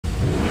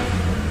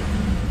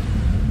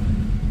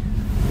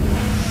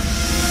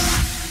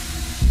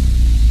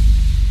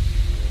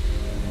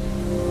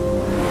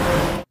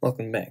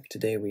Welcome back.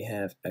 Today we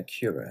have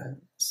Acura,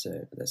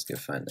 so let's go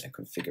find that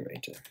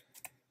configurator.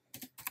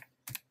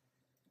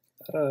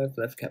 Oh, I've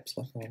left caps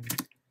lock on.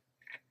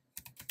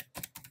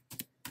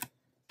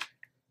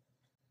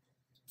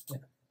 Yeah.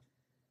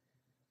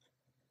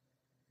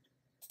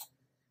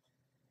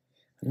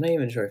 I'm not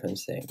even sure if I'm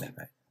saying that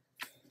right.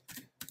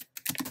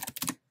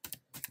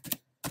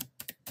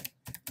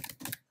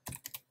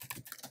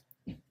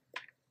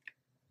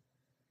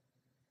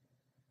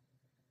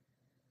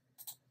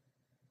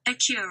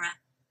 Acura.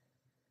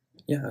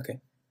 Yeah, okay.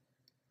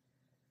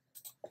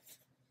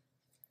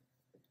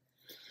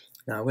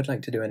 Now I would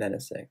like to do an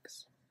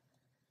NSX.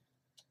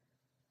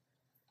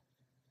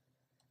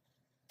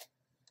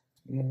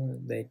 Well,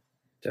 they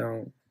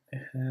don't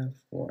have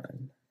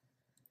one.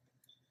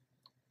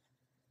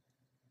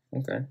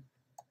 Okay.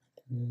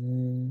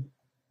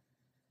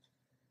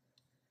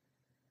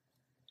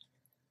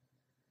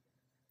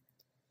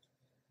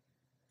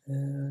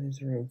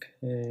 These are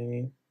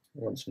okay. I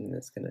want something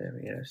that's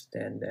gonna,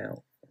 stand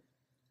out.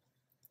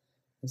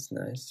 That's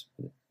nice,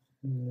 but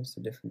what's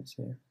the difference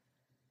here?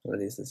 Or are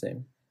these the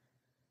same?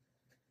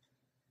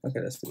 Okay,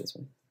 let's do this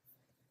one.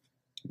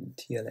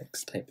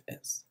 TLX Type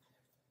S.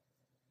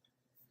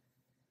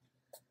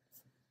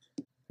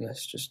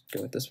 Let's just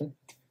go with this one.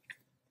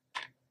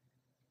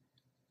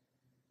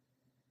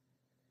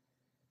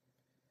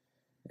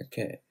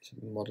 Okay, so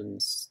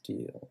modern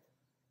steel.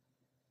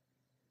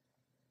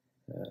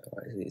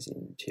 What are these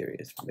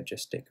interiors?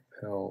 Majestic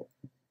pearl.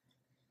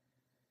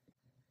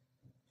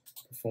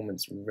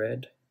 Performance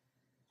red.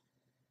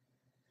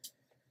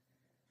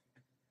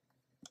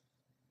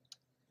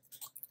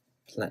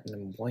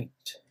 Platinum white.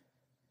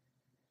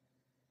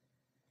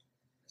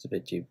 It's a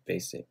bit too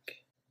basic,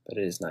 but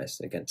it is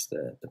nice against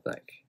the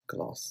black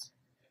gloss.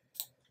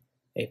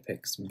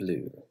 Apex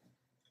blue.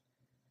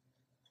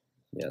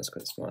 Yeah, that's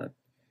quite smart.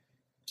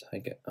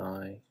 Tiger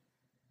eye.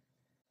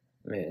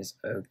 I mean, it's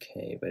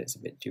okay, but it's a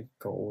bit too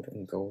gold,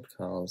 and gold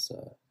cars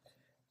are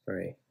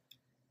very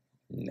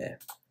meh.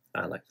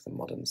 I like the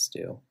modern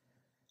steel.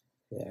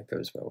 Yeah, it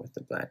goes well with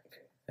the black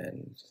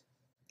and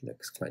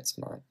looks quite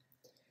smart.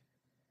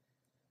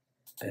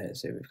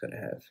 So we've got to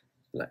have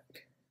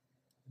black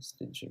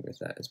stitching with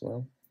that as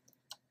well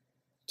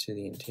to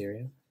the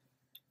interior.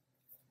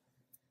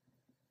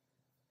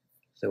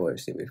 So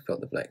obviously we've got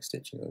the black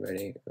stitching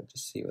already. We'll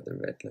just see what the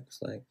red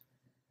looks like.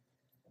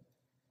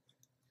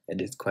 It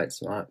is quite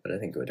smart, but I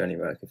think it would only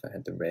work if I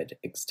had the red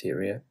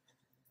exterior.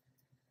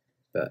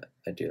 But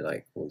I do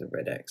like all the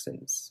red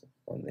accents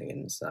on the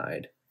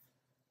inside.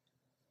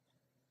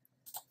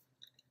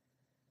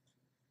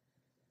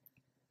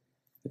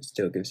 It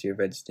still gives you a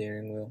red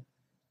steering wheel,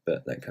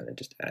 but that kind of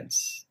just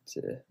adds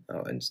to,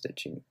 oh, and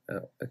stitching.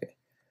 Oh, okay.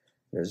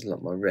 There's a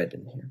lot more red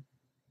in here.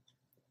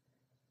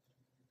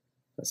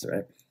 That's all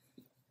right.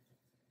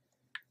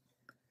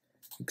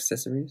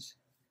 Accessories.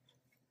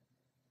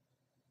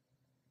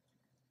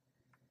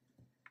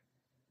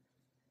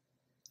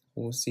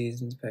 All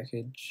seasons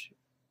package.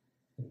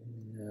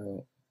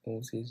 No.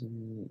 All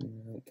season.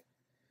 Nope.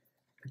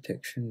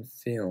 Protection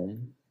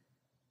film.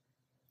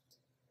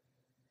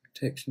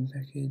 Protection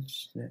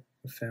package. No.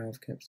 Valve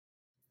caps.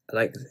 I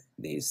like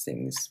these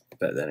things,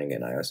 but then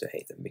again, I also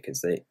hate them because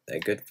they're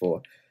good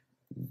for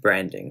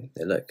branding.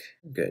 They look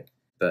good,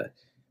 but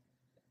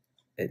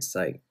it's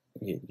like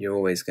you're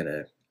always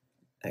gonna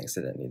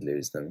accidentally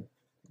lose them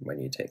when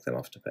you take them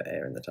off to put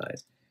air in the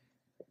tires,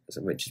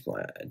 so, which is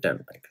why I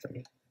don't like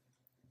them.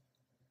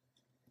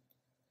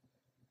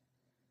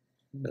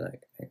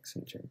 Black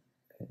Accenture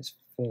is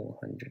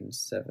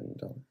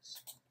 $407.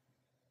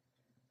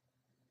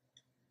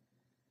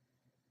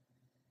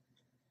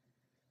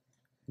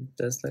 It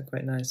does look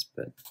quite nice,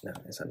 but no,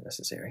 it's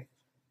unnecessary.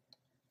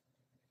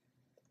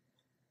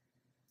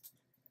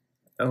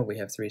 Oh, we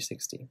have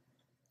 360.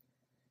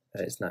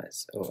 That is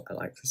nice. Oh, I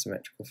like the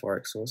symmetrical 4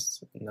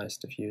 exhaust. Nice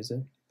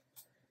diffuser.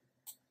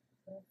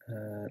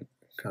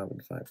 Carbon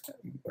fiber.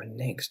 An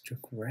extra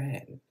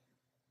grand.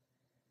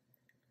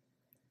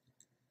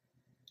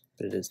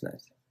 But it is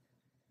nice.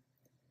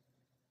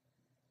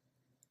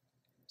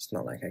 It's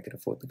not like I could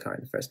afford the car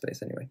in the first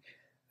place anyway.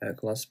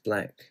 Gloss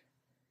black.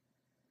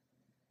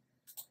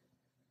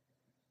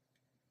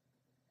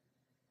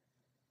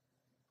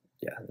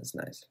 Yeah, that's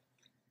nice.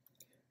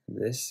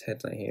 This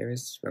headlight here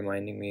is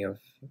reminding me of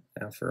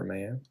Alfa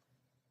Romeo.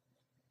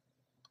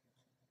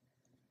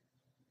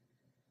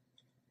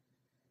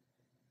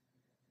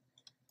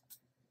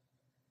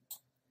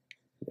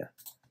 Yeah.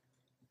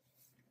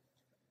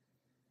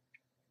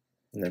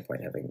 No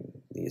point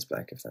having these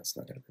black if that's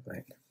not going to be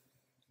black.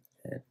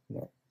 And,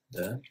 well,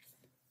 duh.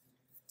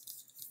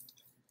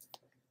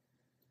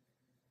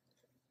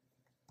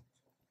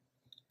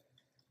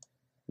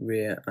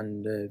 Rear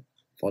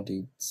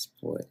underbody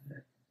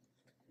spoiler.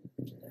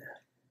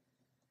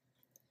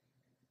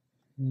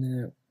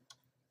 No.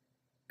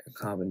 A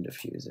carbon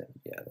diffuser.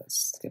 Yeah,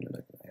 that's gonna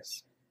look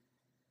nice.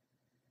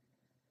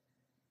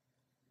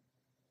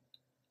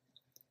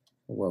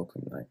 A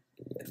welcome light.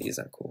 Yeah, these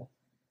are cool.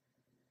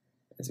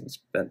 It's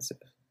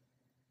expensive,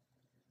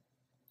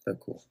 but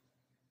cool.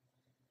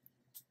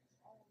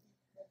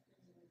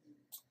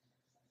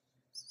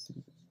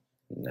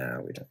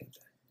 No, we don't need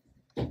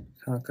that.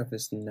 Car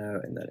covers,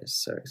 no, and that is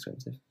so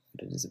expensive.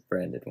 But it is a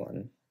branded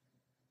one.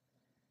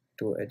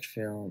 Door edge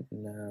film,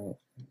 no,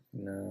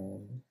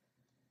 no,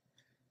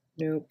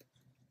 nope.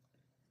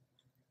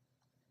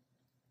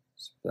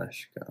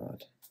 Splash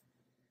guard.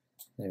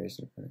 There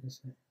isn't one, is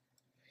there?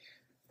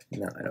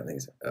 No, I don't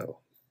think so. Oh,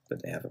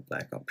 but they have a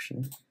black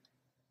option.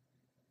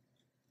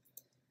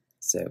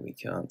 So we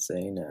can't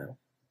say no.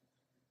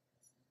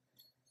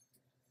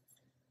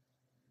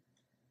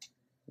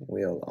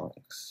 Wheel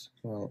locks.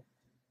 Well,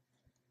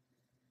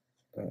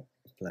 oh,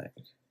 black.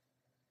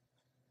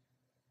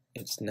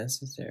 It's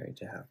necessary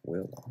to have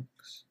wheel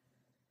locks.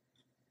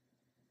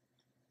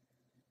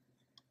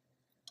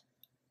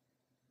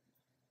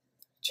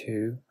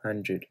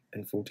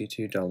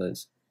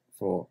 $242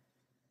 for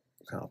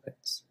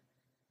carpets.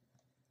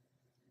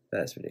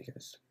 That's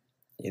ridiculous.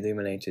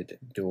 Illuminated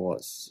door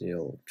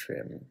seal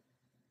trim.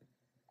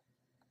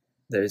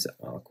 Those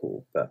are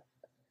cool, but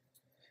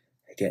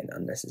again,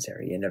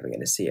 unnecessary. You're never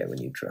going to see it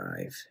when you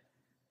drive.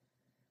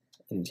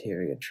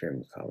 Interior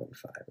trim carbon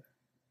fiber.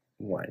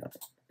 Why not?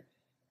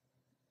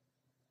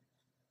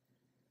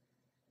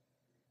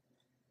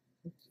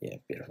 Yeah,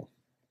 beautiful.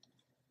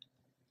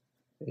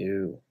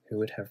 Ew, who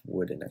would have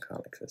wood in a car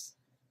like this?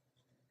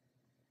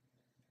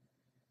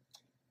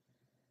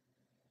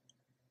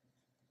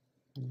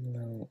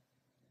 No,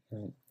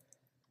 no,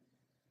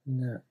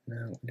 no,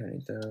 no, we don't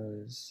need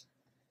those.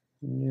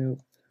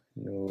 Nope,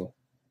 no.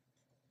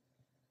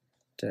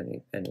 Don't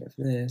need any of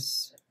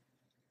this.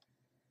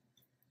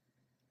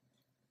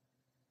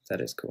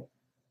 That is cool.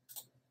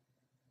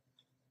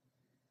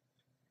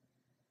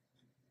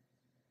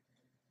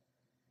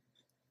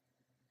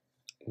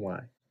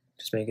 Why?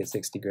 Just make it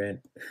 60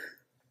 grand.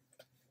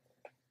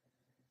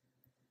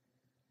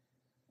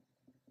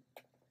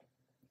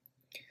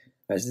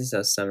 Alright, so this is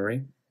our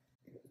summary.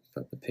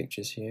 Put the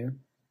pictures here.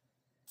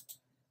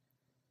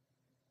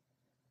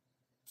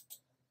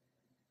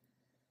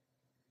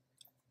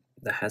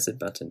 The hazard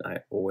button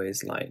I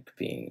always like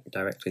being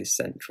directly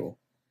central,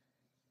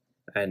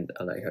 and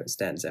I like how it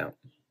stands out.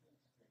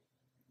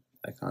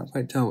 I can't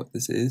quite tell what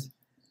this is,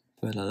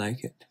 but I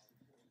like it.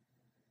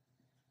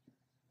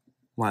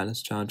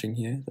 Wireless charging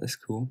here, that's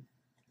cool.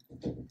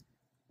 And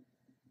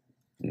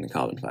the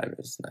carbon fiber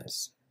is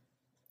nice.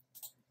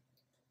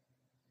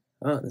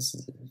 Oh, this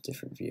is a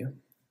different view.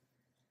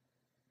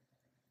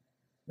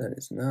 That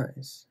is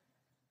nice.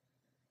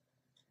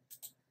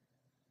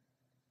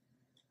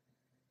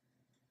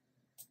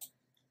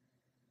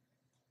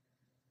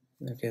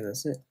 Okay,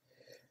 that's it.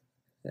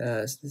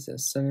 So this is a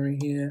summary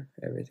here,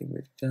 everything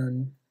we've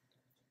done.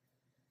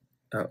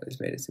 Oh, it's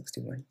made it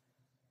 61.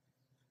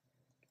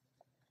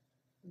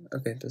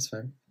 Okay, that's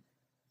fine.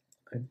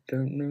 I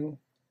don't know.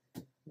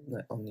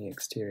 Like on the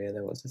exterior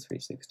there was a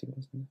 360,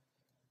 wasn't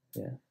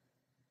there? Yeah.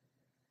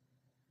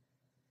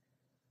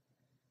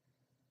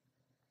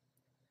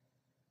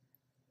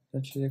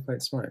 Actually, they're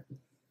quite smart.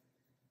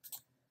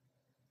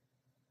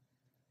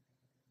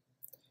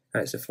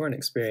 Alright, so for an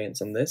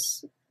experience on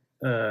this,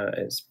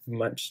 it's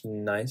much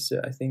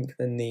nicer, I think,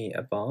 than the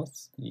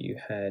Abarth. You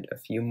had a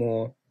few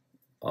more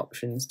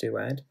options to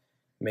add,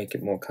 make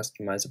it more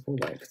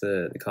customizable, like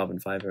the carbon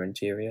fiber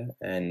interior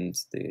and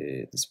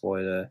the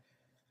spoiler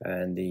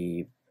and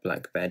the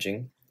black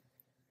badging.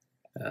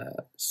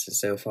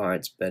 So far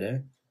it's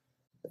better.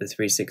 The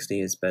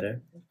 360 is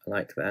better. I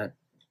like that.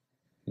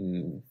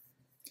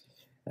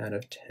 Out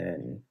of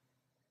 10.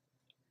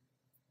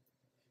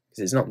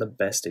 Because it's not the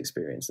best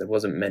experience. There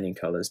wasn't many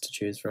colors to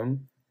choose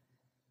from.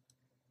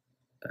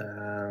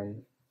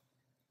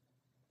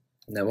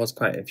 There was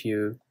quite a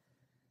few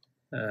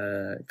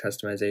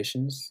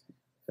customizations,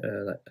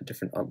 like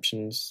different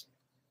options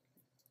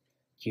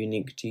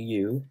unique to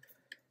you.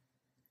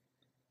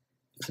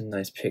 Some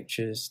nice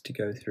pictures to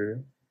go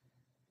through.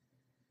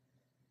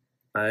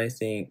 I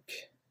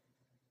think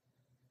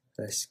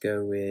let's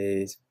go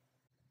with,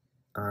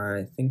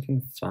 I'm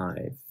thinking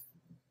 5,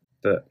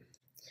 but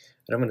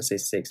I don't want to say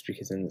 6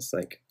 because then it's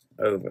like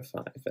over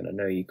 5, and I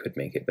know you could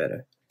make it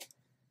better.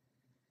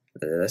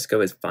 Let's go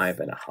with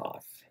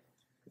 5.5.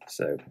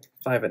 So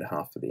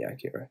 5.5 for the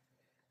Acura,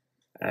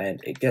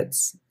 and it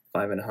gets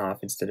 5.5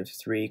 instead of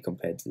 3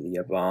 compared to the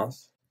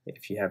Abarth.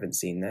 If you haven't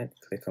seen that,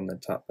 click on the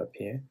top up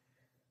here.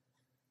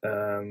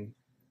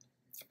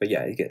 But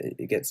yeah,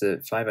 it gets a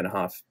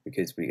 5.5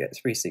 because we get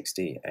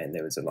 360, and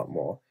there was a lot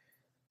more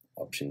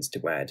options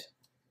to add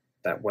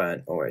that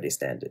weren't already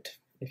standard.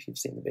 If you've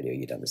seen the video,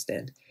 you'd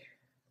understand.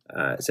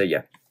 So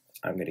yeah,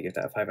 I'm going to give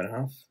that a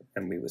 5.5,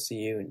 and we will see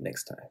you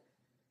next time.